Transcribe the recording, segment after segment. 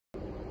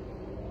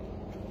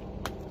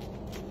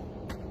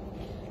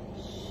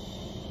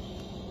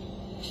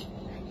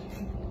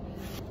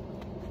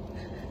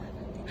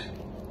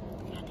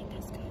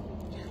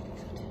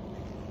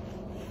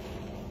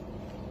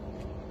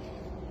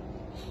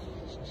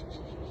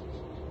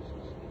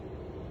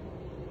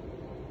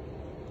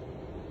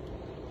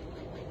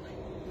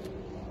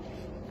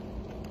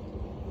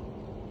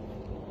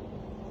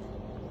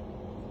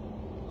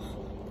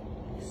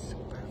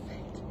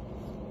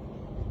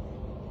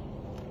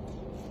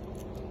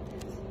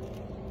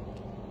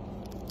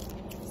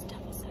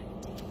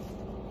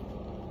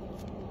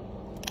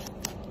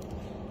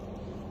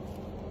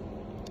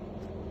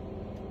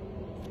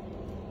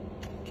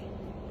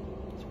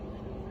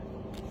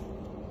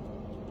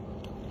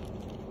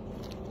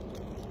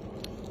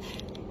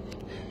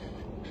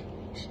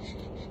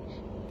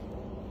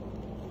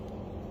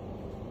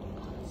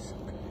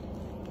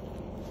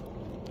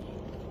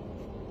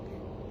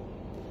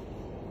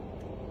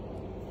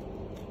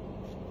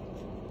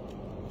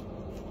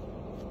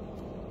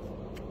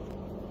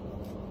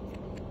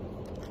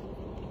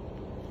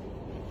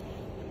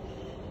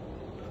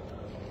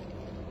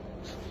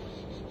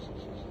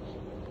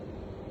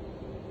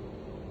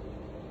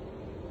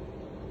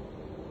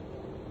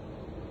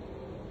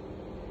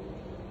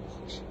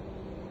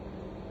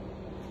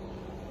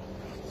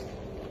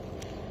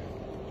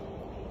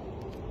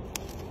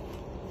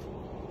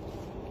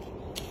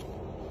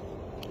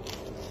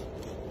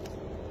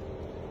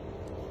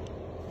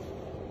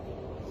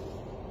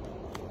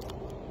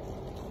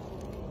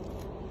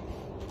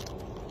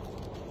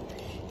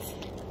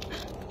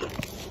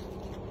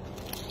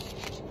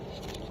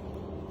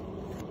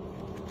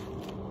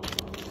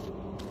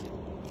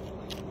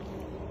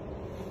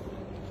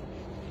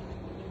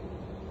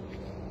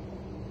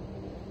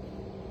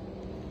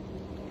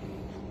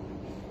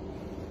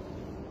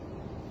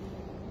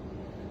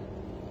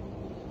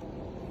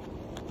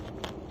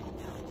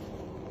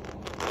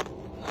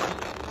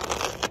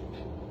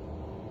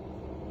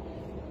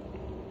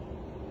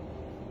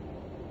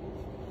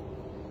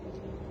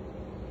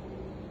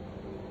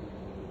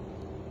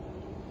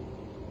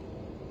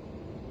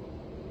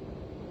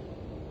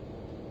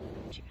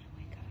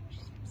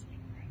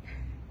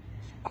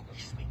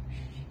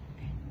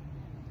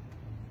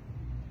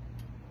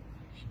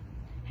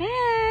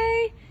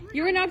Hey,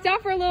 you were knocked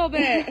out for a little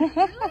bit. Really?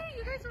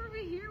 You guys were over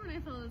here when I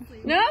fell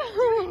asleep.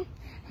 No.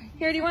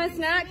 Here, do you want a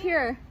snack?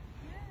 Here.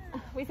 Yeah.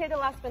 We saved the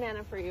last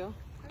banana for you.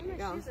 How did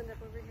my shoes end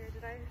up over here?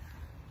 Did I?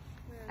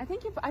 I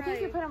think you put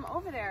them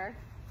over there.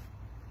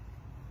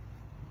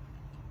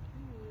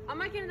 I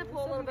might get in the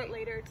pool a little bit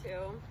later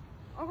too.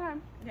 Okay.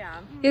 Yeah.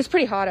 It's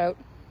pretty hot out.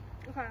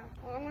 Okay.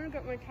 Well, I'm gonna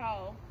get my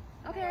towel.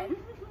 Okay.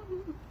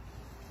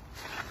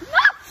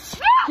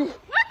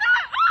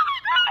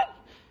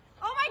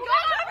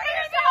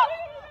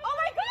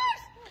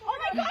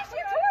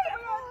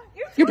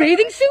 Your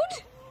bathing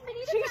suit?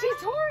 She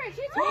tore it.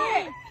 She tore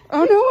it.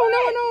 Oh no!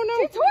 No!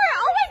 She tore it.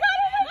 Oh my god!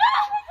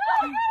 Oh my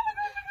god!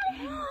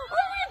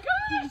 Oh my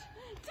gosh!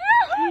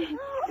 Dude!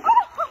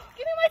 Oh,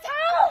 give me my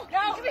towel!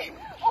 No! Give me,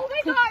 oh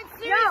my god!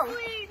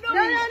 Seriously! No!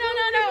 No!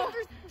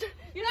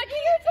 You're not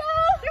getting your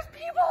towel! There's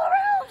people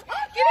around!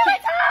 Give me my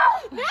towel!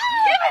 No!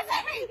 Give it to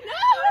me!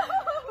 No!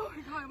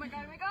 Oh my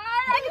god!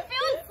 I can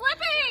feel it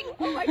slipping!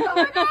 Oh my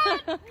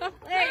god!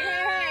 Hey!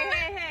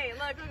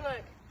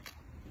 Look!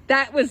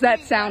 That was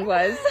that sound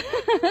was.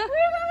 Wait, look.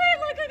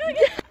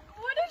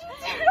 What did you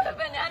do to the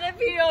banana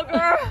peel,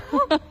 girl?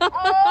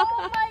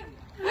 Oh my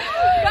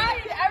god,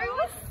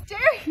 everyone's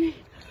staring.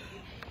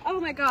 Oh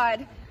my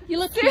god. You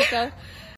look cute though.